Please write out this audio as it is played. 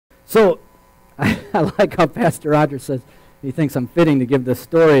So I like how Pastor Roger says he thinks I'm fitting to give this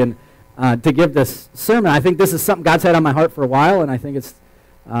story and to give this sermon. I think this is something God's had on my heart for a while, and I think it's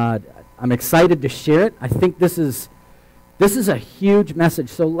I'm excited to share it. I think this is a huge message.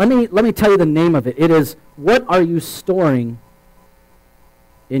 So let me tell you the name of it. It is, what are you storing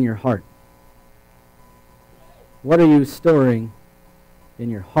in your heart? What are you storing in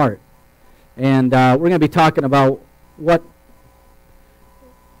your heart? And we're going to be talking about what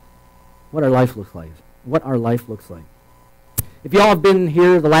our life looks like. What our life looks like. If you all have been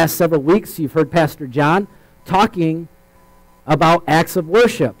here the last several weeks, you've heard Pastor John talking about acts of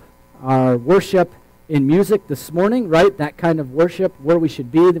worship. Our worship in music this morning, right? That kind of worship, where we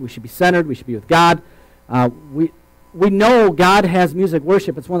should be, that we should be centered, we should be with God. We know God has music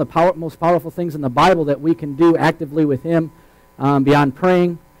worship. It's one of the most powerful things in the Bible that we can do actively with Him beyond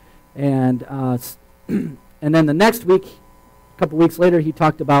praying. And and then the next week, a couple weeks later, he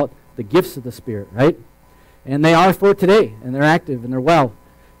talked about the gifts of the Spirit, right? And they are for today, and they're active, and they're well.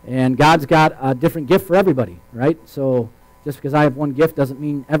 And God's got a different gift for everybody, right? So just because I have one gift doesn't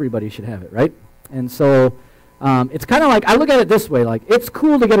mean everybody should have it, right? And so it's kind of like, I look at it this way, like it's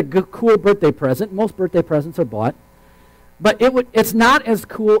cool to get a cool birthday present. Most birthday presents are bought. But it's not as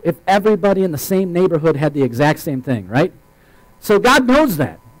cool if everybody in the same neighborhood had the exact same thing, right? So God knows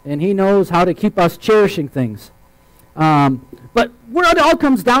that, and He knows how to keep us cherishing things. But what it all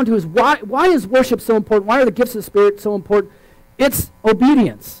comes down to is, why is worship so important? Why are the gifts of the Spirit so important? It's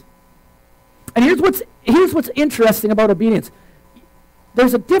obedience. And here's what's interesting about obedience.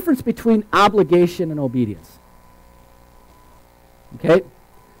 There's a difference between obligation and obedience. Okay?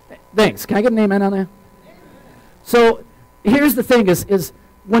 Thanks. Can I get an amen on that? So here's the thing is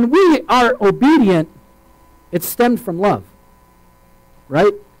when we are obedient, it stemmed from love.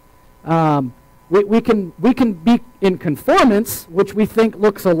 Right? We can be in conformance, which we think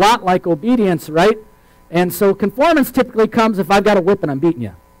looks a lot like obedience, right? And so conformance typically comes if I've got a whip and I'm beating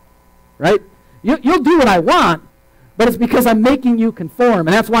you. Right? You'll do what I want, but it's because I'm making you conform. And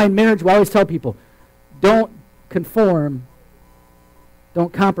that's why in marriage we always tell people, don't conform,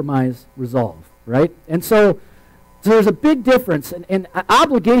 don't compromise, resolve. Right? And so there's a big difference. And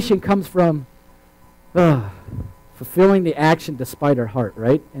obligation comes from fulfilling the action despite our heart,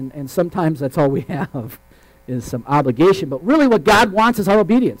 right? And sometimes that's all we have is some obligation. But really what God wants is our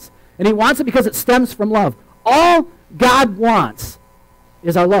obedience. And He wants it because it stems from love. All God wants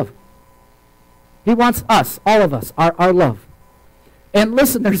is our love. He wants us, all of us, our love. And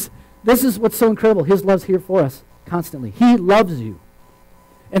listen, this is what's so incredible. His love's here for us constantly. He loves you.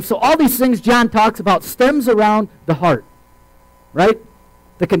 And so all these things John talks about stems around the heart, right?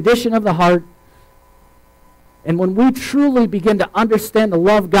 The condition of the heart. And when we truly begin to understand the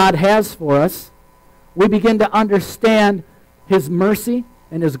love God has for us, we begin to understand His mercy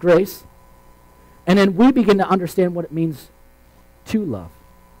and His grace. And then we begin to understand what it means to love.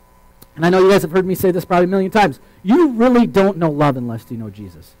 And I know you guys have heard me say this probably a million times. You really don't know love unless you know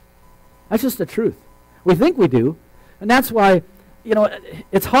Jesus. That's just the truth. We think we do. And that's why,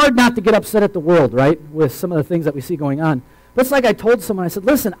 it's hard not to get upset at the world, right, with some of the things that we see going on. But it's like I told someone, I said,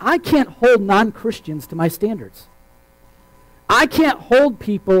 listen, I can't hold non-Christians to my standards. I can't hold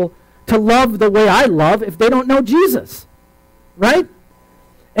people to love the way I love if they don't know Jesus, right?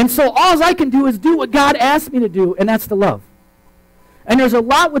 And so all I can do is do what God asked me to do, and that's to love. And there's a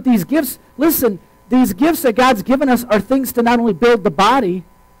lot with these gifts. Listen, these gifts that God's given us are things to not only build the body,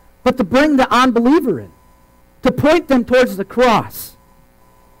 but to bring the unbeliever in, to point them towards the cross.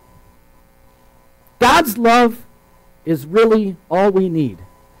 God's love is really all we need.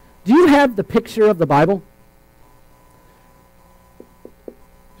 Do you have the picture of the Bible?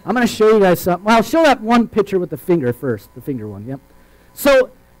 I'm going to show you guys something. Well, I'll show that one picture with the finger first, the finger one, yep. So,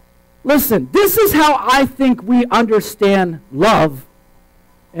 listen, this is how I think we understand love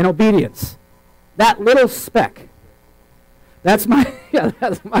and obedience. That little speck. That's my,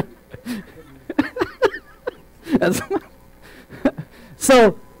 that's my,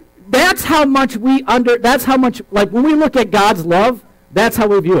 so, that's how much like when we look at God's love, that's how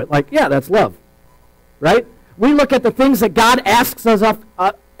we view it. Like, yeah, that's love, right? We look at the things that God asks us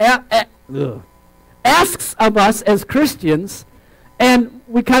asks of us as Christians, and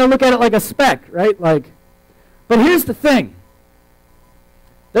we kind of look at it like a speck, right? Like, but here's the thing.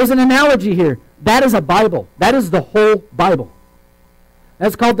 There's an analogy here. That is a Bible. That is the whole Bible.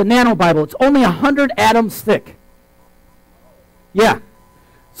 That's called the Nano Bible. It's only 100 atoms thick. Yeah.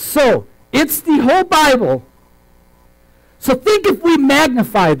 So, it's the whole Bible. So think if we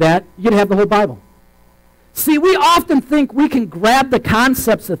magnify that, you'd have the whole Bible. See, we often think we can grab the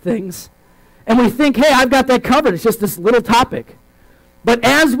concepts of things, and we think, hey, I've got that covered. It's just this little topic. But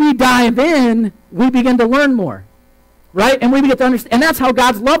as we dive in, we begin to learn more, right? And we begin to understand. And that's how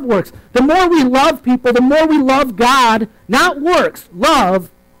God's love works. The more we love people, the more we love God, not works,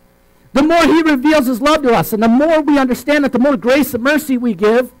 love, the more he reveals his love to us. And the more we understand that, the more grace and mercy we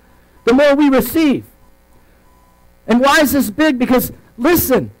give, the more we receive. And why is this big? Because,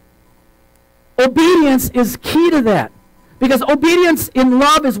 listen, obedience is key to that. Because obedience in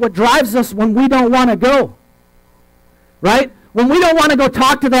love is what drives us when we don't want to go. Right? When we don't want to go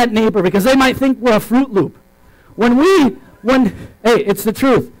talk to that neighbor because they might think we're a Fruit Loop. Hey, it's the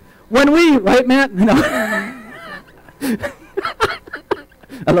truth. Right, Matt? No.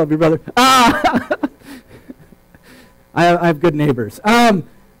 I love you, brother. I have good neighbors.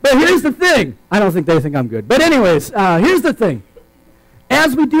 But here's the thing. I don't think they think I'm good. But anyways, here's the thing.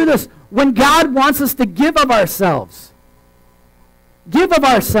 As we do this, when God wants us to give of ourselves,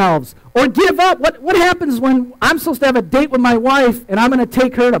 or give up, what happens when I'm supposed to have a date with my wife and I'm going to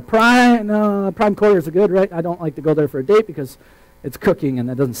take her to Prime Quarters are good, right? I don't like to go there for a date because it's cooking and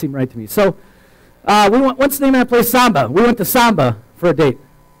that doesn't seem right to me. So what's the name of that place? Samba. We went to Samba for a date.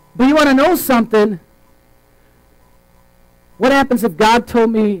 But you want to know something? What happens if God told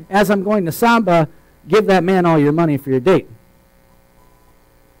me as I'm going to Samba, give that man all your money for your date?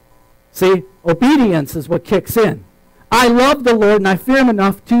 See, obedience is what kicks in. I love the Lord and I fear him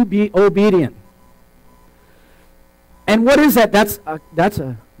enough to be obedient. And what is that? That's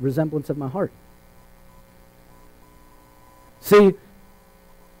a resemblance of my heart. See,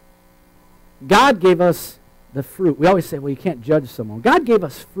 God gave us the fruit. We always say, well, you can't judge someone. God gave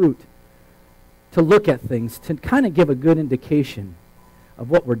us fruit to look at things, to kind of give a good indication of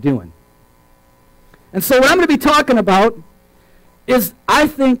what we're doing. And so what I'm going to be talking about is, I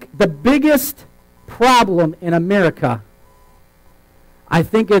think, the biggest problem in America. I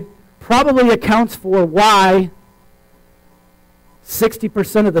think it probably accounts for why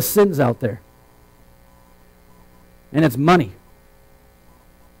 60% of the sins out there. And it's money.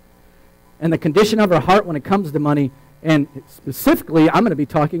 And the condition of our heart when it comes to money, and specifically I'm going to be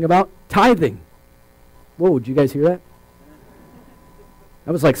talking about tithing. Whoa, did you guys hear that?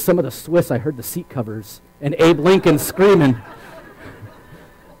 That was like some of the Swiss. I heard the seat covers and Abe Lincoln screaming.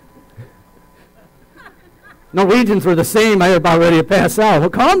 Norwegians were the same. I was about ready to pass out. Well,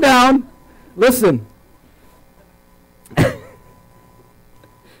 calm down. Listen.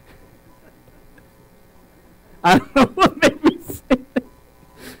 I don't know what made me say that.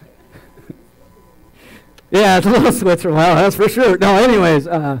 Yeah, it's a little switch from hell, that's for sure. No, anyways,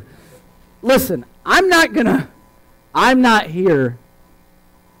 listen, I'm not here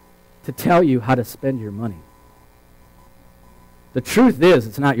to tell you how to spend your money. The truth is,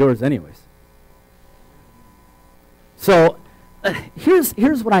 it's not yours anyways. So,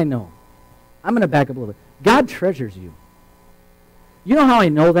 here's what I know. I'm going to back up a little bit. God treasures you. You know how I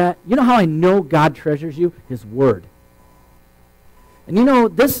know that? You know how I know God treasures you? His Word. And you know,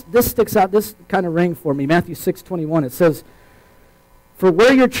 this sticks out, this kind of rang for me. Matthew 6:21, it says, "For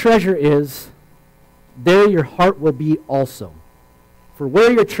where your treasure is, there your heart will be also." For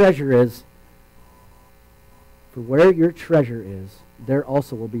where your treasure is, there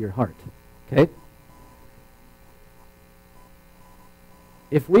also will be your heart. Okay?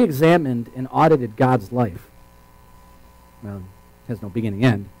 If we examined and audited God's life, well, it has no beginning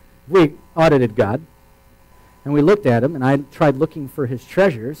end. If we audited God, and we looked at him, and I tried looking for his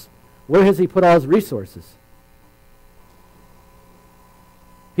treasures, where has he put all his resources?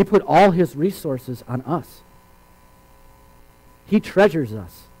 He put all his resources on us. He treasures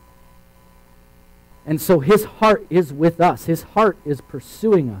us. And so his heart is with us. His heart is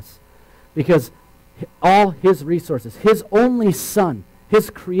pursuing us because all his resources, his only Son, his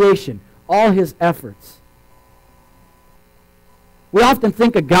creation, all his efforts. We often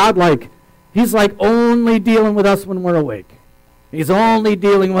think of God like he's like only dealing with us when we're awake. He's only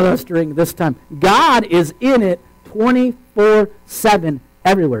dealing with us during this time. God is in it 24/7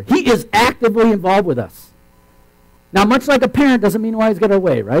 everywhere. He is actively involved with us. Now, much like a parent doesn't mean always get our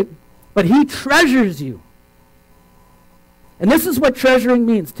way, right? But he treasures you. And this is what treasuring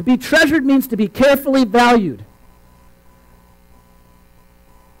means. To be treasured means to be carefully valued.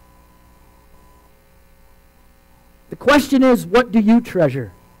 The question is, what do you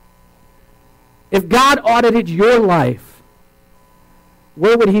treasure? If God audited your life,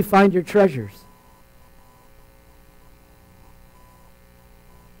 where would he find your treasures?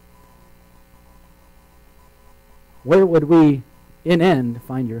 Where would we, in end,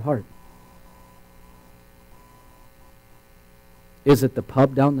 find your heart? Is it the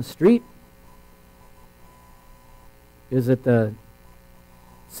pub down the street? Is it the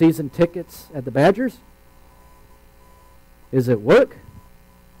season tickets at the Badgers? Is it work?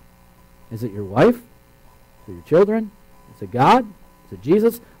 Is it your wife? Is it your children? Is it God? Is it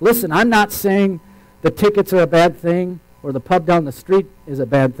Jesus? Listen, I'm not saying the tickets are a bad thing or the pub down the street is a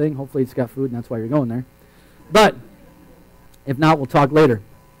bad thing. Hopefully it's got food and that's why you're going there. But if not, we'll talk later.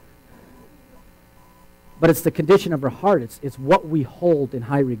 But it's the condition of our heart. It's what we hold in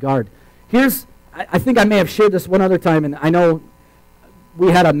high regard. I think I may have shared this one other time, and I know we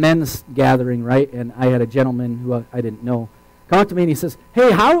had a men's gathering, right? And I had a gentleman who I didn't know come up to me and he says,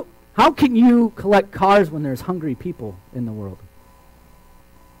 hey, how can you collect cars when there's hungry people in the world?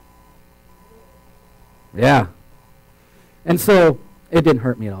 Yeah. And so it didn't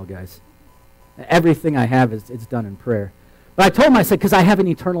hurt me at all, guys. Everything I have it's done in prayer. But I told him, I said, because I have an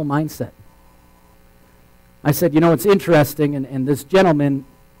eternal mindset. I said, it's interesting, and this gentleman,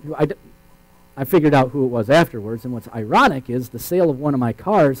 who I figured out who it was afterwards, and what's ironic is the sale of one of my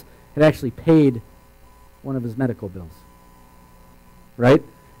cars had actually paid one of his medical bills. Right?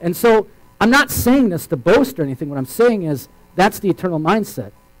 And so I'm not saying this to boast or anything. What I'm saying is that's the eternal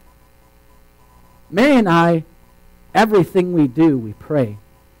mindset. Mary and I, everything we do, we pray,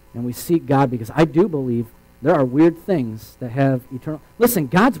 and we seek God, because I do believe there are weird things that have eternal... Listen,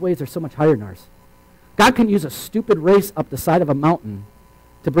 God's ways are so much higher than ours. God can use a stupid race up the side of a mountain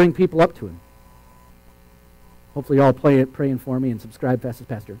to bring people up to him. Hopefully you're all praying for me and subscribe fast as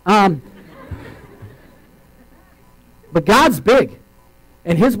pastor. But God's big,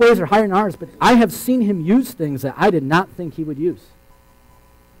 and his ways are higher than ours, but I have seen him use things that I did not think he would use.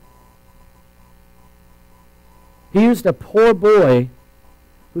 He used a poor boy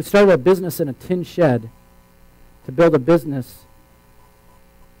who started a business in a tin shed to build a business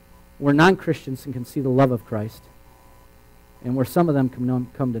where non-Christians can see the love of Christ and where some of them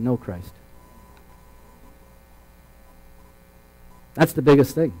come to know Christ. That's the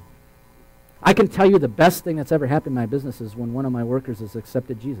biggest thing. I can tell you the best thing that's ever happened in my business is when one of my workers has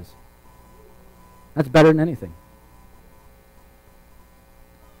accepted Jesus. That's better than anything.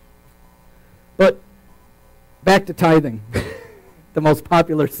 But back to tithing, the most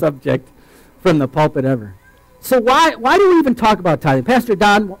popular subject from the pulpit ever. So why do we even talk about tithing? Pastor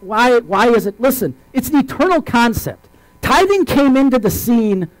Don, why is it? Listen, it's an eternal concept. Tithing came into the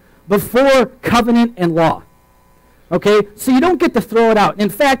scene before covenant and law. Okay? So you don't get to throw it out. In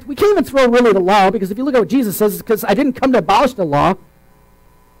fact, we can't even throw really the law, because if you look at what Jesus says, it's because I didn't come to abolish the law.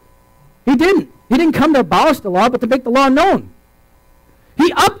 He didn't. He didn't come to abolish the law, but to make the law known.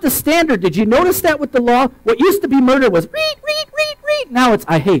 He upped the standard. Did you notice that with the law? What used to be murder was read. Now it's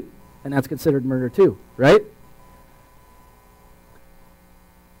I hate, and that's considered murder too, right?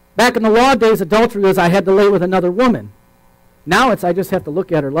 Back in the law days, adultery was I had to lay with another woman. Now it's I just have to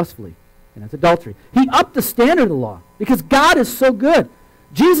look at her lustfully, and it's adultery. He upped the standard of the law because God is so good.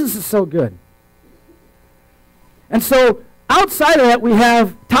 Jesus is so good. And so outside of that, we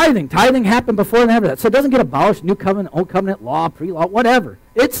have tithing. Tithing happened before and after that. So it doesn't get abolished, new covenant, old covenant, law, pre-law, whatever.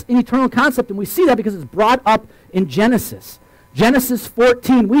 It's an eternal concept, and we see that because it's brought up in Genesis. Genesis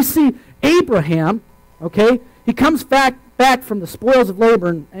 14, we see Abraham, okay? He comes back from the spoils of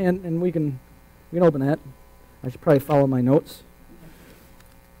labor, and we can open that. I should probably follow my notes.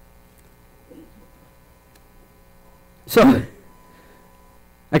 So,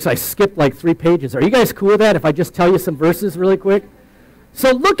 actually I skipped like 3 pages. Are you guys cool with that if I just tell you some verses really quick?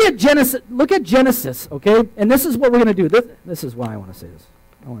 So look at Genesis, okay? And this is what we're going to do. This is why I want to say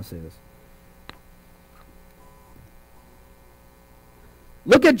this.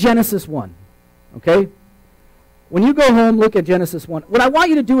 Look at Genesis 1, okay? When you go home, look at Genesis 1. What I want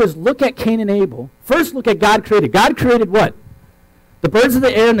you to do is look at Cain and Abel. First, look at God created. God created what? The birds of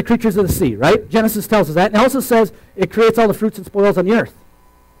the air and the creatures of the sea, right? Genesis tells us that. And it also says it creates all the fruits and spoils on the earth.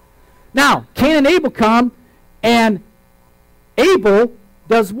 Now, Cain and Abel come, and Abel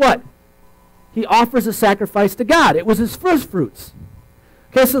does what? He offers a sacrifice to God. It was his first fruits.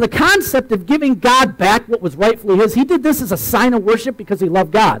 Okay, so the concept of giving God back what was rightfully his, he did this as a sign of worship because he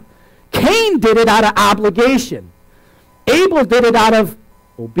loved God. Cain did it out of obligation. Abel did it out of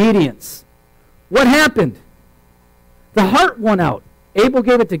obedience. What happened? The heart won out. Abel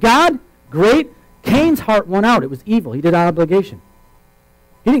gave it to God. Great. Cain's heart won out. It was evil. He did out of obligation.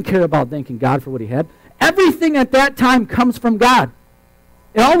 He didn't care about thanking God for what he had. Everything at that time comes from God.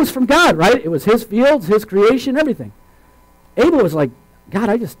 It all was from God, right? It was his fields, his creation, everything. Abel was like, God,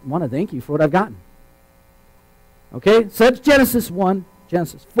 I just want to thank you for what I've gotten. Okay? So that's Genesis 1,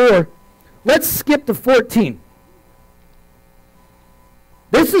 Genesis 4. Let's skip to 14.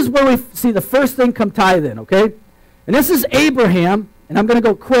 This is where we see the first thing come tithe in, okay? And this is Abraham, and I'm going to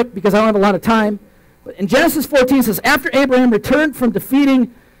go quick because I don't have a lot of time. But in Genesis 14 it says, after Abraham returned from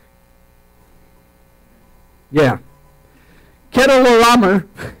defeating, Kedorlaomer,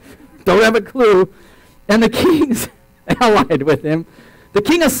 don't have a clue. And the kings allied with him. The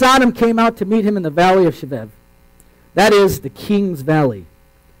king of Sodom came out to meet him in the valley of Shevev. That is the king's valley.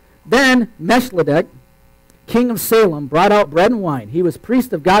 Then Meshledek, king of Salem, brought out bread and wine. He was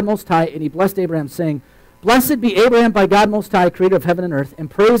priest of God Most High, and he blessed Abraham, saying, Blessed be Abraham by God Most High, creator of heaven and earth, and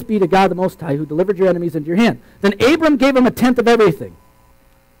praise be to God the Most High, who delivered your enemies into your hand. Then Abram gave him a tenth of everything.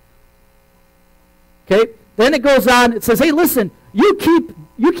 Okay? Then it goes on, it says, hey, listen, you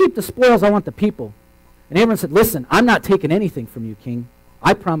keep the spoils, I want the people. And Abram said, listen, I'm not taking anything from you, king.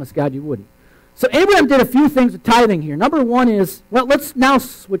 I promised God you wouldn't. So Abraham did a few things with tithing here. Number one is, well, let's now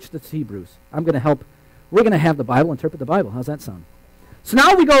switch to Hebrews. I'm going to help. We're going to have the Bible interpret the Bible. How's that sound? So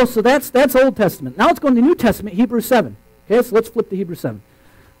now we go, so that's Old Testament. Now let's go into the New Testament, Hebrews 7. Okay, so let's flip to Hebrews 7.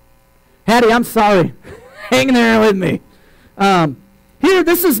 Hattie, I'm sorry. Hang there with me. Here,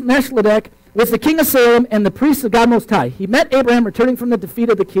 this is Meshledek, was the king of Salem and the priest of God Most High. He met Abraham returning from the defeat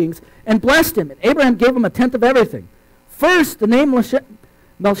of the kings and blessed him. And Abraham gave him a tenth of everything. First, the name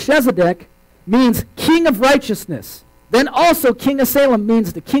Melchizedek means king of righteousness. Then also king of Salem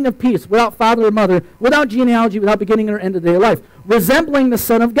means the king of peace, without father or mother, without genealogy, without beginning or end of their life, resembling the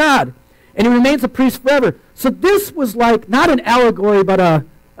Son of God. And he remains a priest forever. So this was like not an allegory, but a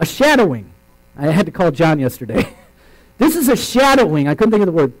shadowing. I had to call John yesterday. This is a shadowing. I couldn't think of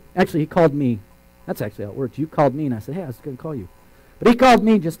the word. Actually, he called me. That's actually how it works. You called me, and I said, hey, I was going to call you. But he called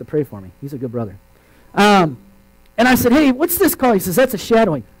me just to pray for me. He's a good brother. And I said, hey, what's this called? He says, that's a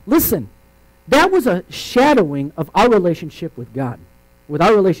shadowing. Listen. That was a shadowing of our relationship with God, with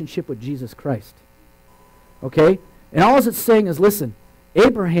our relationship with Jesus Christ. Okay? And all it's saying is, listen,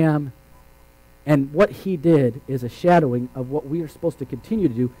 Abraham and what he did is a shadowing of what we are supposed to continue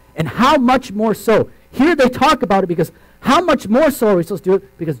to do, and how much more so. Here they talk about it because how much more so are we supposed to do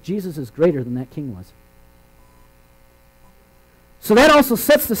it? Because Jesus is greater than that king was. So that also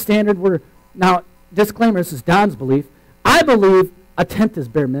sets the standard where, now, disclaimer, this is Don's belief. I believe a tenth is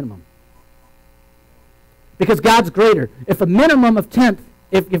bare minimum. Because God's greater. If a minimum of tenth,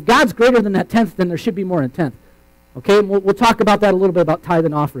 if God's greater than that tenth, then there should be more than a tenth. Okay, and we'll talk about that a little bit about tithe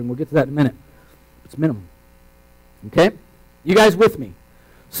and offering. We'll get to that in a minute. It's minimum. Okay? You guys with me?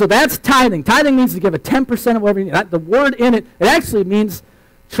 So that's tithing. Tithing means to give a 10% of whatever you need. The word in it, it actually means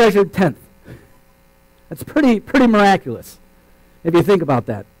treasured tenth. That's pretty miraculous if you think about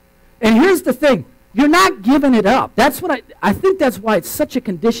that. And here's the thing. You're not giving it up. That's what I think that's why it's such a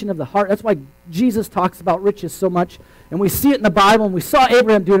condition of the heart. That's why Jesus talks about riches so much. And we see it in the Bible, and we saw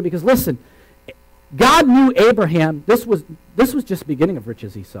Abraham doing it because, listen, God knew Abraham. This was just the beginning of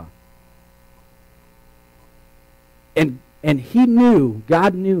riches he saw. And he knew,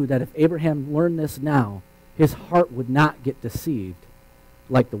 God knew that if Abraham learned this now, his heart would not get deceived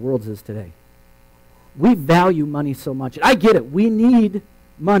like the world's is today. We value money so much. I get it. We need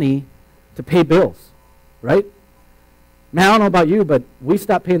money to pay bills, right? Man, I don't know about you, but we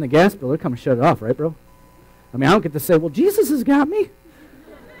stopped paying the gas bill. They're coming to shut it off, right, bro? I mean, I don't get to say, well, Jesus has got me.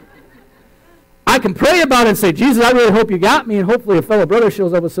 I can pray about it and say, Jesus, I really hope you got me, and hopefully a fellow brother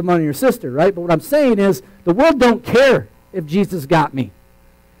shows up with some money or sister, right? But what I'm saying is the world don't care if Jesus got me.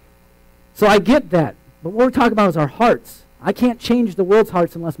 So I get that. But what we're talking about is our hearts. I can't change the world's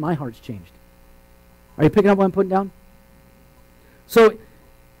hearts unless my heart's changed. Are you picking up what I'm putting down? So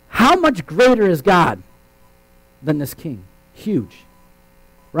how much greater is God than this king? Huge.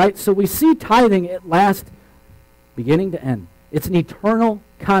 Right? So we see tithing at last, beginning to end. It's an eternal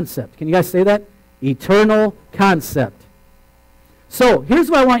concept. Can you guys say that? Eternal concept. So here's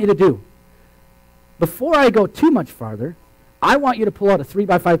what I want you to do. Before I go too much farther, I want you to pull out a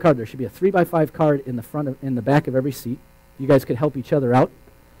 3x5 card. There should be a 3x5 card in the back of every seat. You guys could help each other out.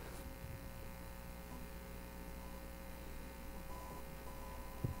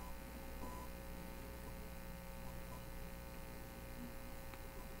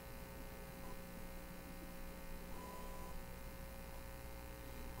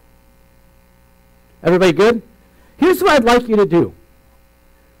 Everybody good? Here's what I'd like you to do.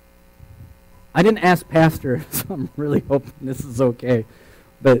 I didn't ask Pastor, so I'm really hoping this is okay.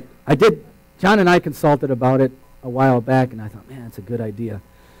 But I did. John and I consulted about it a while back, and I thought, man, that's a good idea.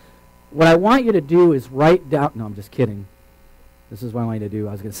 What I want you to do is write down. No, I'm just kidding. This is what I want you to do.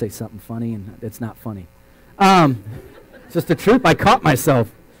 I was going to say something funny, and it's not funny. It's just the truth. I caught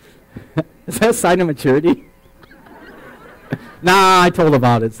myself. Is that a sign of maturity? Nah, I told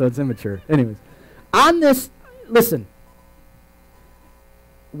about it, so it's immature. Anyways. On this, listen,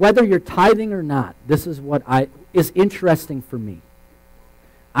 whether you're tithing or not, this is what is interesting for me.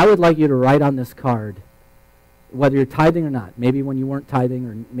 I would like you to write on this card, whether you're tithing or not, maybe when you weren't tithing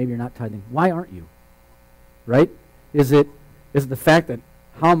or maybe you're not tithing. Why aren't you? Right? Is it the fact that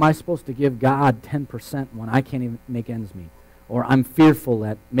how am I supposed to give God 10% when I can't even make ends meet? Or I'm fearful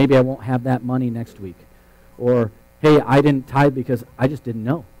that maybe I won't have that money next week. Or, hey, I didn't tithe because I just didn't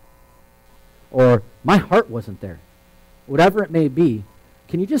know. Or my heart wasn't there. Whatever it may be,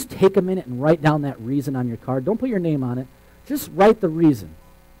 can you just take a minute and write down that reason on your card? Don't put your name on it. Just write the reason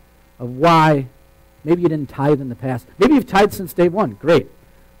of why maybe you didn't tithe in the past. Maybe you've tithed since day one. Great.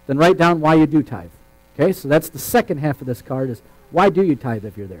 Then write down why you do tithe. Okay, so that's the second half of this card is why do you tithe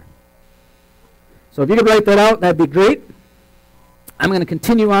if you're there? So if you could write that out, that'd be great. I'm going to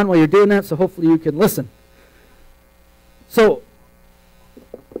continue on while you're doing that, so hopefully you can listen. So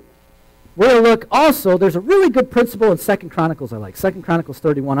we're going to look also, there's a really good principle in 2 Chronicles I like. 2 Chronicles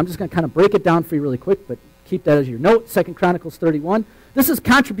 31. I'm just going to kind of break it down for you really quick, but keep that as your note. 2 Chronicles 31. This is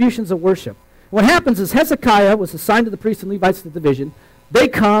contributions of worship. What happens is Hezekiah was assigned to the priests and Levites the division. They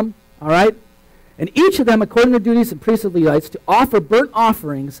come, all right, and each of them, according to their duties and priests and Levites, to offer burnt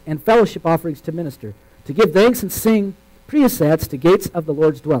offerings and fellowship offerings to minister, to give thanks and sing priesats to gates of the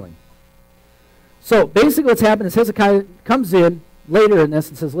Lord's dwelling. So basically what's happened is Hezekiah comes in later in this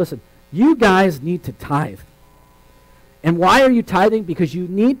and says, listen, you guys need to tithe. And why are you tithing? Because you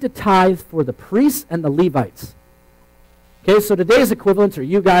need to tithe for the priests and the Levites. Okay, so today's equivalents are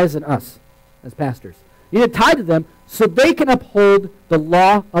you guys and us as pastors. You need to tithe to them so they can uphold the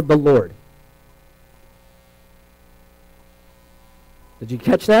law of the Lord. Did you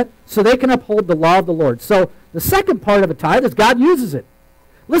catch that? So they can uphold the law of the Lord. So the second part of a tithe is God uses it.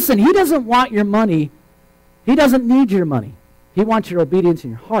 Listen, he doesn't want your money. He doesn't need your money. He wants your obedience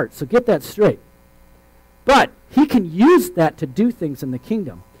in your heart. So get that straight. But he can use that to do things in the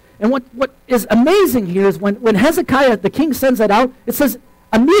kingdom. And what is amazing here is when Hezekiah, the king, sends that out, it says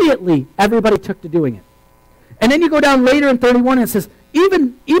immediately everybody took to doing it. And then you go down later in 31 and it says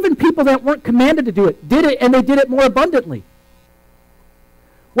even people that weren't commanded to do it did it, and they did it more abundantly.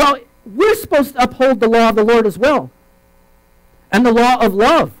 Well, we're supposed to uphold the law of the Lord as well. And the law of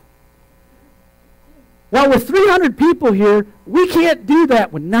love. Well, with 300 people here, we can't do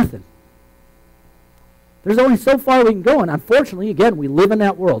that with nothing. There's only so far we can go. And unfortunately, again, we live in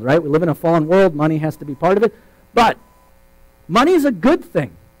that world, right? We live in a fallen world. Money has to be part of it. But money is a good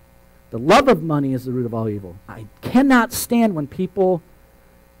thing. The love of money is the root of all evil. I cannot stand when people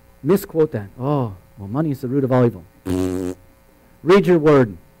misquote that. Oh, well, money is the root of all evil. Read your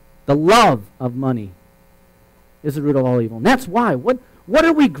word. The love of money is the root of all evil. And that's why. What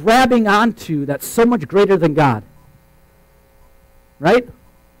are we grabbing onto that's so much greater than God? Right?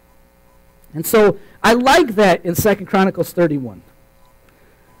 And so I like that in 2 Chronicles 31.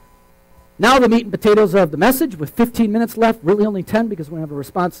 Now the meat and potatoes of the message with 15 minutes left. Really only 10 because we're going to have a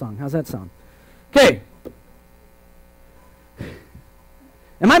response song. How's that sound? Okay.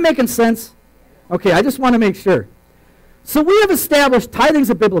 Am I making sense? Okay, I just want to make sure. So we have established tithing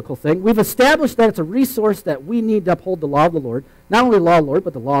is a biblical thing. We've established that it's a resource that we need to uphold the law of the Lord. Not only the law of the Lord,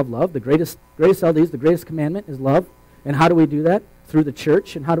 but the law of love. The greatest of these, the greatest commandment is love. And how do we do that? Through the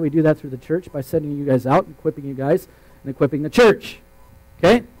church. And how do we do that through the church? By sending you guys out, equipping you guys, and equipping the church.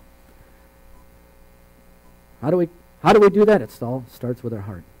 Okay? How do we do that? It all starts with our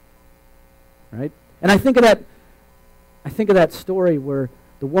heart. Right? And I think of that story where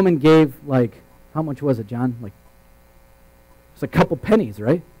the woman gave, like, how much was it, John? Like, it's a couple pennies,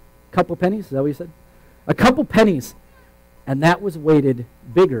 right? A couple pennies? Is that what you said? A couple pennies. And that was weighted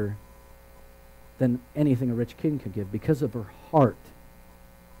bigger than anything a rich king could give because of her heart.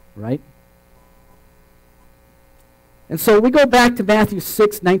 Right? And so we go back to Matthew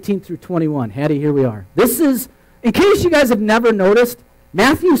 6, 19 through 21. Hattie, here we are. This is, in case you guys have never noticed,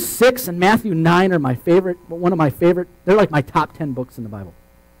 Matthew 6 and Matthew 9 are my favorite, one of my favorite, they're like my top 10 books in the Bible.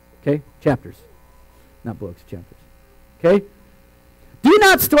 Okay? Chapters. Not books, chapters. Okay? Do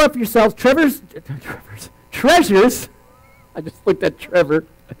not store up for yourselves treasures. I just looked at Trevor.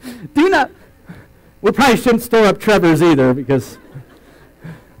 Do not, we probably shouldn't store up Trevors either because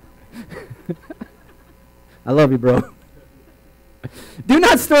I love you, bro. Do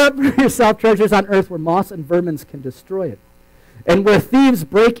not store up for yourself treasures on earth where moss and vermin can destroy it, and where thieves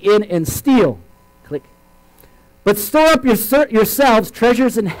break in and steal. Click. But store up yourselves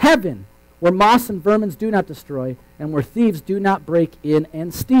treasures in heaven, where moss and vermin do not destroy, and where thieves do not break in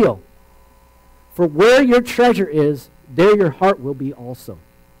and steal. For where your treasure is, there your heart will be also.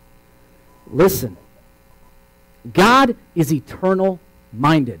 Listen. God is eternal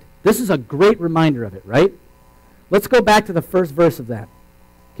minded. This is a great reminder of it, right? Let's go back to the first verse of that.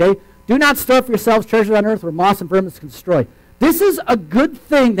 Okay? Do not store up for yourselves treasures on earth where moss and vermin can destroy. This is a good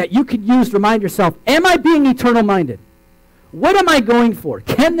thing that you could use to remind yourself, am I being eternal minded? What am I going for?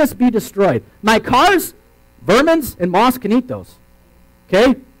 Can this be destroyed? My cars, vermins, and moss can eat those.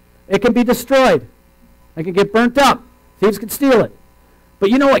 Okay? It can be destroyed. It can get burnt up. Thieves can steal it. But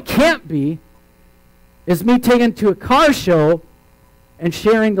you know what can't be is me taking to a car show and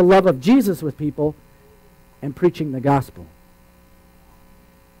sharing the love of Jesus with people and preaching the gospel.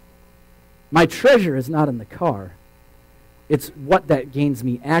 My treasure is not in the car. It's what that gains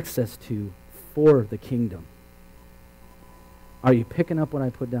me access to for the kingdom. Are you picking up what I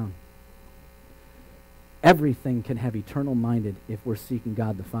put down? Everything can have eternal minded if we're seeking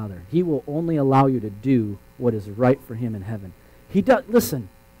God the Father. He will only allow you to do what is right for him in heaven. He does. Listen,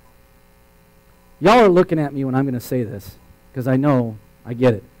 y'all are looking at me when I'm going to say this because I know I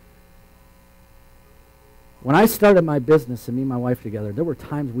get it. When I started my business and me and my wife together, there were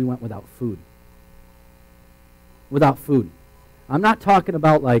times we went without food. Without food. I'm not talking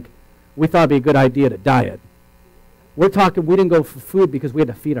about like we thought it'd be a good idea to diet. We're talking we didn't go for food because we had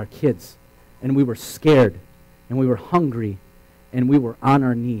to feed our kids. And we were scared. And we were hungry. And we were on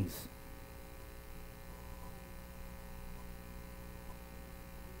our knees.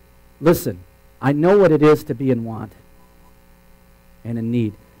 Listen, I know what it is to be in want and in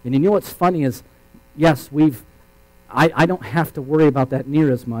need. And you know what's funny is, yes, I don't have to worry about that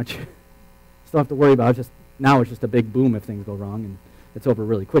near as much. Still have to worry about it. Now it's just a big boom if things go wrong, and it's over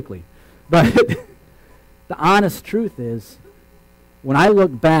really quickly. But the honest truth is, when I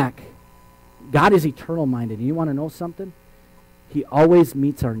look back, God is eternal minded. And you want to know something? He always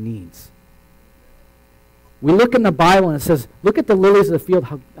meets our needs. We look in the Bible and it says, look at the lilies of the field,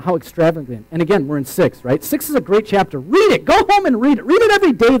 how extravagant. And again, we're in 6, right? 6 is a great chapter. Read it. Go home and read it. Read it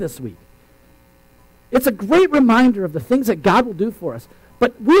every day this week. It's a great reminder of the things that God will do for us.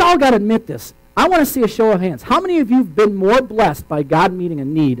 But we all got to admit this. I want to see a show of hands. How many of you have been more blessed by God meeting a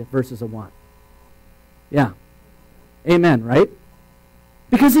need versus a want? Yeah. Amen, right?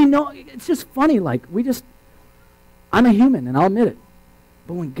 Because it's just funny, like, I'm a human, and I'll admit it.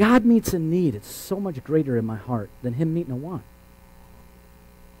 But when God meets a need, it's so much greater in my heart than him meeting a want.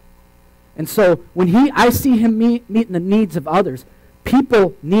 And so when I see him meeting the needs of others,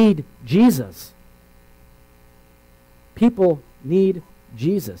 people need Jesus. People need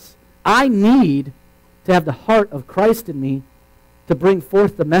Jesus. I need to have the heart of Christ in me to bring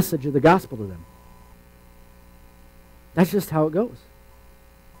forth the message of the gospel to them. That's just how it goes.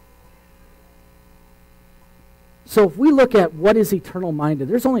 So if we look at what is eternal minded,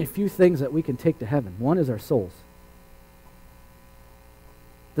 there's only a few things that we can take to heaven. One is our souls.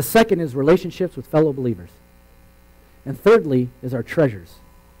 The second is relationships with fellow believers. And thirdly is our treasures.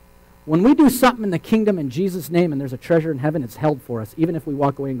 When we do something in the kingdom in Jesus' name and there's a treasure in heaven, it's held for us. Even if we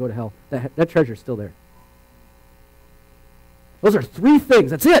walk away and go to hell, that treasure's still there. Those are 3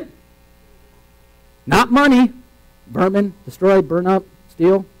 things. That's it. Not money. Vermin, destroy, burn up,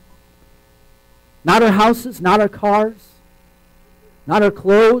 steal. Not our houses, not our cars, not our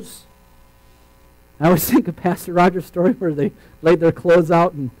clothes. I always think of Pastor Roger's story where they laid their clothes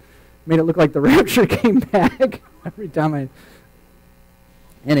out and made it look like the rapture came back every time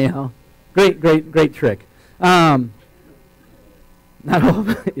Anyhow, great trick. Not all,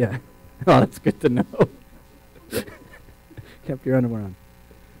 yeah. Oh, that's good to know. Kept your underwear on.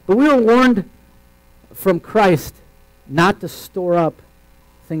 But we were warned from Christ not to store up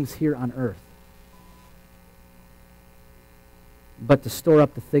things here on earth, but to store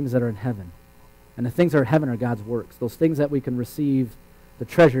up the things that are in heaven. And the things that are in heaven are God's works, those things that we can receive the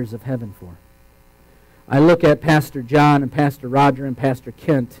treasures of heaven for. I look at Pastor John and Pastor Roger and Pastor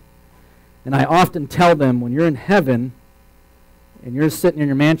Kent, and I often tell them, when you're in heaven and you're sitting in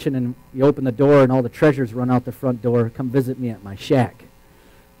your mansion and you open the door and all the treasures run out the front door, come visit me at my shack.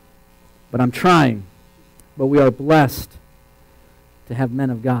 But I'm trying. But we are blessed to have men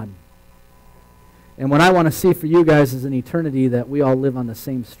of God. And what I want to see for you guys is an eternity that we all live on the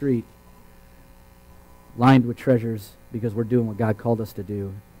same street, lined with treasures, because we're doing what God called us to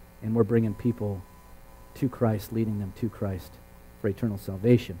do, and we're bringing people to Christ, leading them to Christ for eternal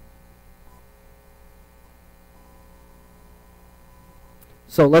salvation.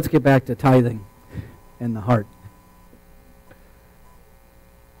 So let's get back to tithing and the heart.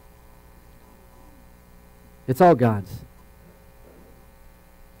 It's all God's.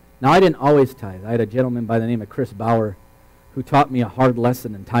 Now, I didn't always tithe. I had a gentleman by the name of Chris Bauer who taught me a hard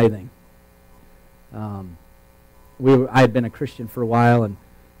lesson in tithing. I had been a Christian for a while, and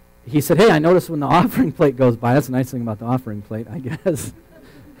he said, hey, I noticed when the offering plate goes by, that's the nice thing about the offering plate, I guess,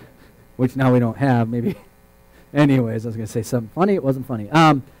 which now we don't have, maybe. Anyways, I was going to say something funny. It wasn't funny.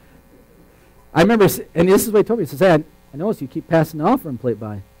 I remember, and this is what he told me. He says, hey, I noticed you keep passing the offering plate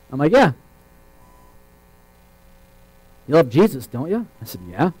by. I'm like, yeah. You love Jesus, don't you? I said,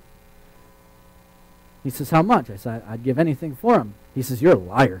 yeah. He says, how much? I said, I'd give anything for him. He says, you're a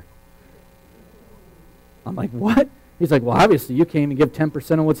liar. I'm like, what? He's like, well, obviously you came and give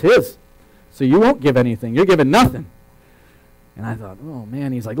 10% of what's his. So you won't give anything. You're giving nothing. And I thought, oh,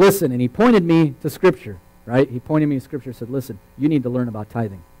 man. He's like, listen. And he pointed me to Scripture, right? He pointed me to Scripture and said, listen, you need to learn about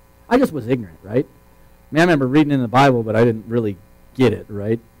tithing. I just was ignorant, right? I mean, I remember reading in the Bible, but I didn't really get it,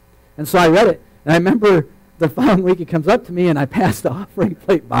 right? And so I read it. And I remember the following week he comes up to me and I passed the offering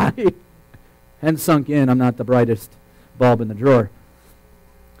plate by. And sunk in. I'm not the brightest bulb in the drawer.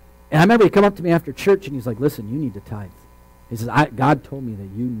 And I remember he come up to me after church and he's like, listen, you need to tithe. He says, God told me that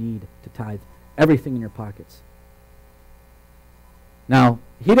you need to tithe everything in your pockets. Now,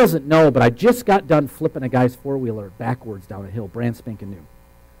 he doesn't know, but I just got done flipping a guy's four-wheeler backwards down a hill, brand spanking new.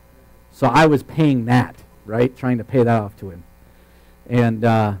 So I was paying that, right, trying to pay that off to him. And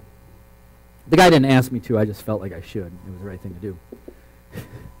the guy didn't ask me to. I just felt like I should. It was the right thing to do.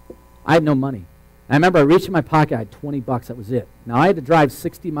 I had no money. I remember I reached in my pocket, I had $20, that was it. Now, I had to drive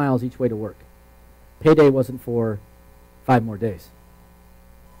 60 miles each way to work. Payday wasn't for 5 more days.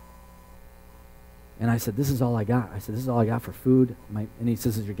 And I said, this is all I got. I said, this is all I got for food. And he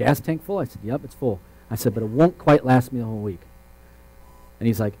says, is your gas tank full? I said, yep, it's full. I said, but it won't quite last me the whole week. And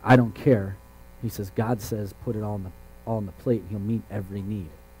he's like, I don't care. He says, God says, put it all on the plate, and he'll meet every need.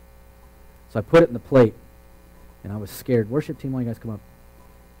 So I put it in the plate, and I was scared. Worship team, why don't you guys come up?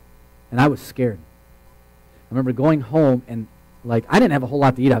 And I was scared. I remember going home and, like, I didn't have a whole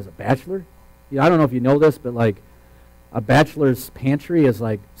lot to eat. I was a bachelor. You know, I don't know if you know this, but, like, a bachelor's pantry is,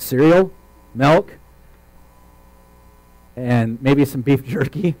 like, cereal, milk, and maybe some beef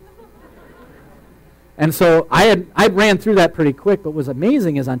jerky. And so I ran through that pretty quick. But what was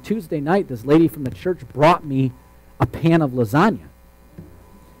amazing is on Tuesday night, this lady from the church brought me a pan of lasagna.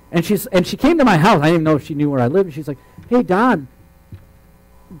 And she came to my house. I didn't even know if she knew where I lived. And she's like, hey, Don,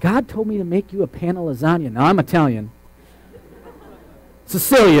 God told me to make you a pan of lasagna. Now, I'm Italian.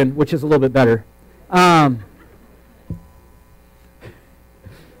 Sicilian, which is a little bit better.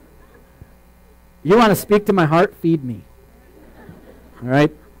 You want to speak to my heart? Feed me. All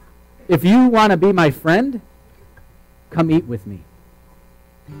right? If you want to be my friend, come eat with me.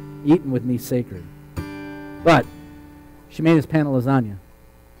 Eating with me sacred. But she made this pan of lasagna.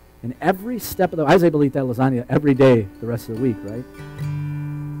 And every step of the way, I was able to eat that lasagna every day the rest of the week, right?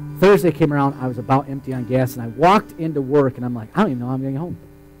 Thursday came around, I was about empty on gas, and I walked into work, and I'm like, I don't even know how I'm getting home.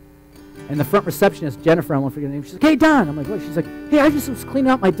 And the front receptionist, Jennifer, I won't forget her name, she's like, hey, Don. I'm like, what? She's like, hey, I just was cleaning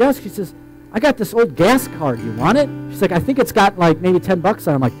out my desk. She says, I got this old gas card. You want it? She's like, I think it's got like maybe $10 on it.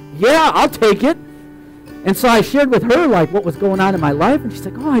 I'm like, yeah, I'll take it. And so I shared with her like what was going on in my life, and she's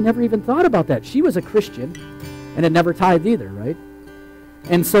like, oh, I never even thought about that. She was a Christian and had never tithed either, right?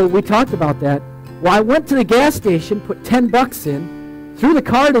 And so we talked about that. Well, I went to the gas station, put $10 in, threw the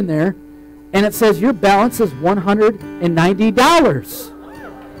card in there, and it says your balance is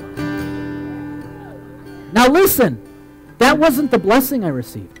 $190. Now listen, that wasn't the blessing I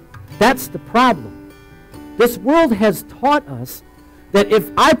received. That's the problem. This world has taught us that if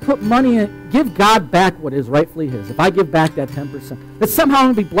I put money in, give God back what is rightfully his, if I give back that 10%, that somehow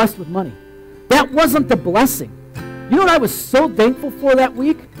I'm going to be blessed with money. That wasn't the blessing. You know what I was so thankful for that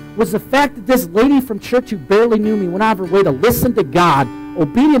week? Was the fact that this lady from church who barely knew me went out of her way to listen to God,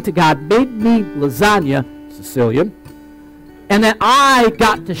 obedient to God, made me lasagna, Sicilian, and that I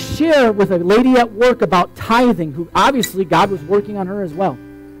got to share with a lady at work about tithing, who obviously God was working on her as well.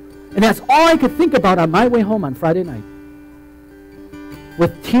 And that's all I could think about on my way home on Friday night,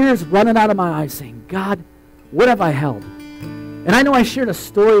 with tears running out of my eyes saying, God, what have I held? And I know I shared a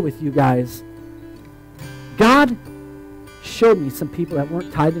story with you guys. God showed me some people that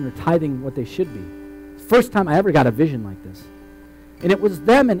weren't tithing or tithing what they should be. It's the first time I ever got a vision like this. And it was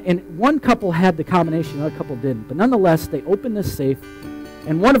them, and one couple had the combination, the other couple didn't. But nonetheless, they opened this safe,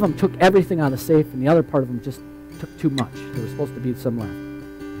 and one of them took everything out of the safe, and the other part of them just took too much. There was supposed to be some left.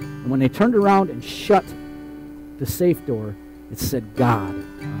 And when they turned around and shut the safe door, it said God.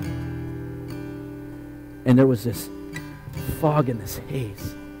 And there was this fog and this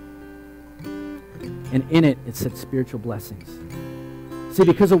haze. And in it, it said spiritual blessings. See,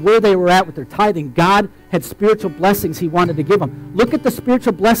 because of where they were at with their tithing, God had spiritual blessings he wanted to give them. Look at the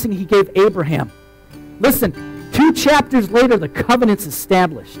spiritual blessing he gave Abraham. Listen, 2 chapters later, the covenant's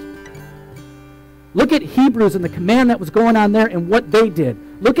established. Look at Hebrews and the command that was going on there and what they did.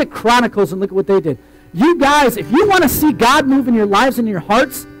 Look at Chronicles and look at what they did. You guys, if you want to see God move in your lives and your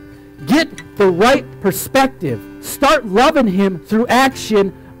hearts, get the right perspective. Start loving him through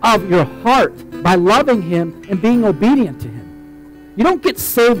action of your heart by loving him and being obedient to him. You don't get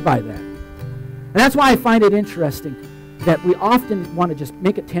saved by that. And that's why I find it interesting. that we often want to just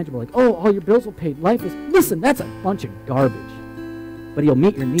make it tangible, like, oh, all your bills will pay. Life is, listen, that's a bunch of garbage. But he'll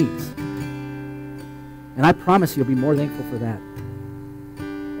meet your needs. And I promise you'll be more thankful for that.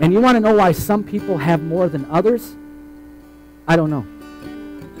 And you want to know why some people have more than others? I don't know.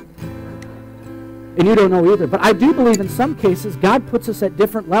 And you don't know either. But I do believe in some cases God puts us at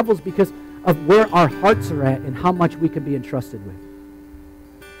different levels because of where our hearts are at and how much we can be entrusted with.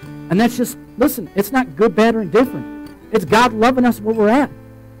 And that's just, listen, it's not good, bad, or indifferent. It's God loving us where we're at.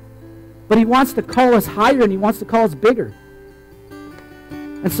 But he wants to call us higher and he wants to call us bigger.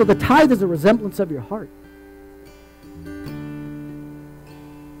 And so the tithe is a resemblance of your heart.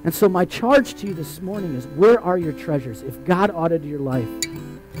 And so my charge to you this morning is, where are your treasures? If God audited your life,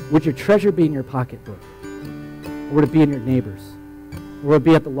 would your treasure be in your pocketbook? Or would it be in your neighbors? Or would it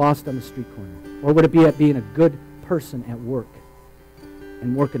be at the lost on the street corner? Or would it be at being a good person at work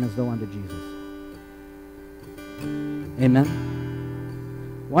and working as though unto Jesus? Amen?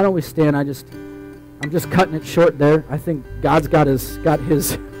 Why don't we stand? I'm just cutting it short there. I think God's got his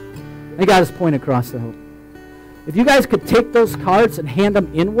point across, I hope. If you guys could take those cards and hand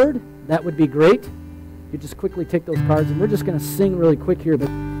them inward, that would be great. You just quickly take those cards, and we're just going to sing really quick here. But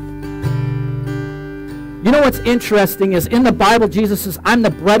you know what's interesting is in the Bible, Jesus says, I'm the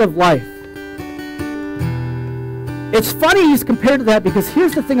bread of life. It's funny he's compared to that because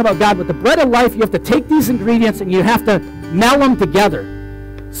here's the thing about God. With the bread of life, you have to take these ingredients and you have to meld them together.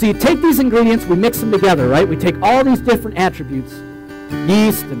 So you take these ingredients, we mix them together, right? We take all these different attributes,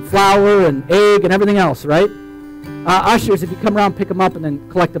 yeast and flour and egg and everything else, right? Ushers, if you come around, pick them up and then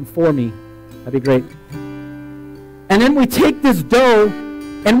collect them for me. That'd be great. And then we take this dough,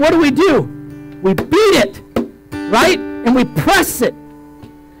 and what do? We beat it, right? And we press it,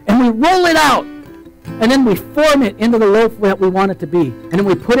 and we roll it out, and then we form it into the loaf that we want it to be. And then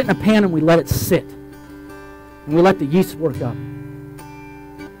we put it in a pan and we let it sit. And we let the yeast work up.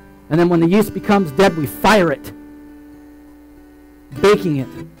 And then when the yeast becomes dead, we fire it, baking it.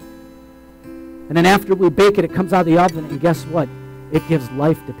 And then after we bake it, it comes out of the oven, and guess what? It gives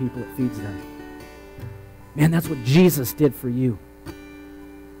life to people. It feeds them. Man, that's what Jesus did for you.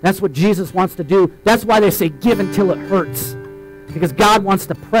 That's what Jesus wants to do. That's why they say give until it hurts. Because God wants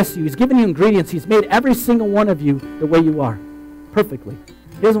to press you. He's given you ingredients. He's made every single one of you the way you are, perfectly.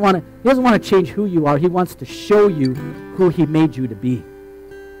 He doesn't want to change who you are. He wants to show you who he made you to be.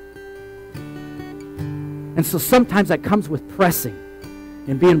 And so sometimes that comes with pressing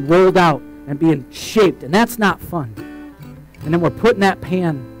and being rolled out and being shaped, and that's not fun. And then we're put in that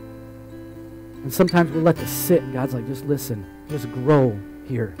pan, and sometimes we let this sit, and God's like, just listen, just grow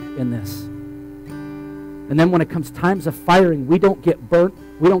here in this. And then when it comes times of firing, we don't get burnt,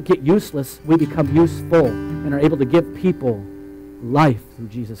 we don't get useless, we become useful and are able to give people life through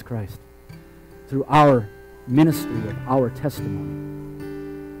Jesus Christ, through our ministry of our testimony.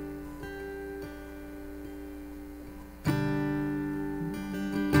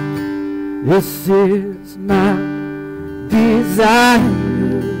 This is my desire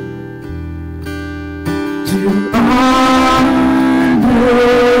to honor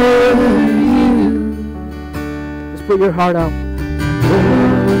you. Just put your heart out.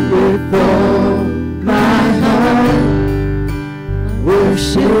 Lord, with all my heart,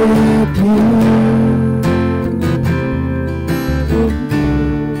 worship you.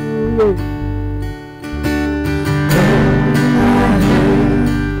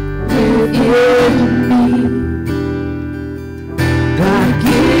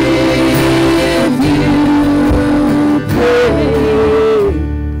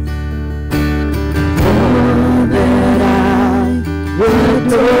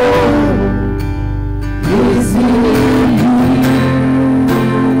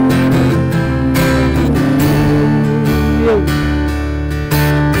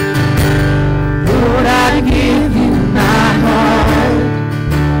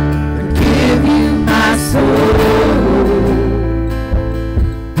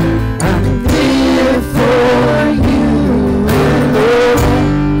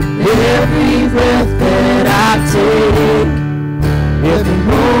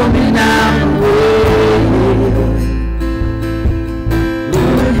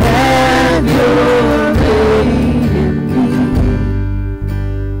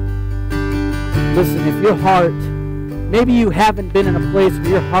 Maybe you haven't been in a place where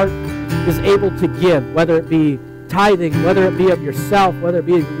your heart is able to give, whether it be tithing, whether it be of yourself, whether it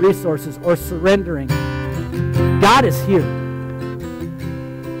be of resources, or surrendering. God is here.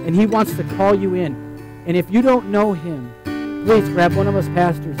 And he wants to call you in. And if you don't know him, please grab one of us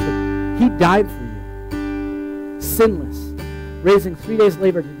pastors. But he died for you, sinless, raising 3 days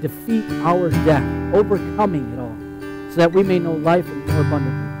later to defeat our death, overcoming it all, so that we may know life and more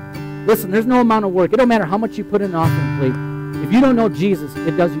abundantly. Listen, there's no amount of work. It don't matter how much you put in an offering plate. If you don't know Jesus,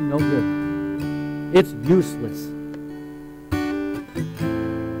 it does you no good. It's useless.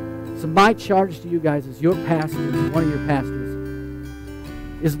 So my charge to you guys as your pastor, one of your pastors,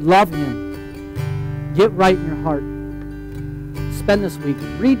 is love him. Get right in your heart. Spend this week,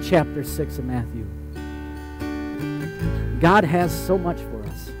 read chapter 6 of Matthew. God has so much for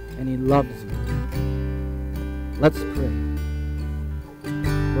us, and he loves you. Let's pray.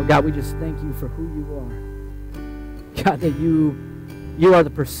 Lord God, we just thank you for who you are. God, that you are the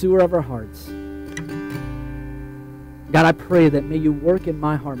pursuer of our hearts. God, I pray that may you work in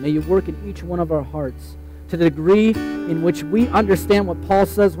my heart. May you work in each one of our hearts to the degree in which we understand what Paul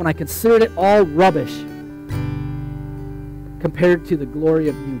says, when I considered it all rubbish compared to the glory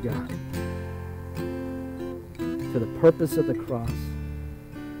of you, God, to the purpose of the cross.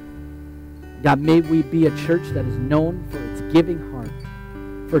 God, may we be a church that is known for its giving heart,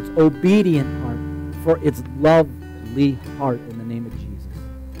 for its obedient heart, for its lovely heart, in the name of Jesus.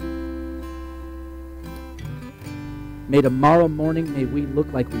 May tomorrow morning, may we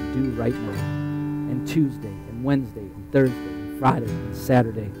look like we do right now. And Tuesday, and Wednesday, and Thursday, and Friday, and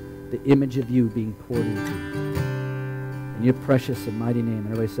Saturday, the image of you being poured into. In your precious and mighty name.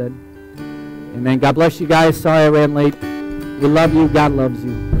 Everybody said, amen. God bless you guys. Sorry I ran late. We love you. God loves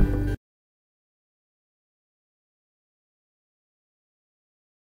you.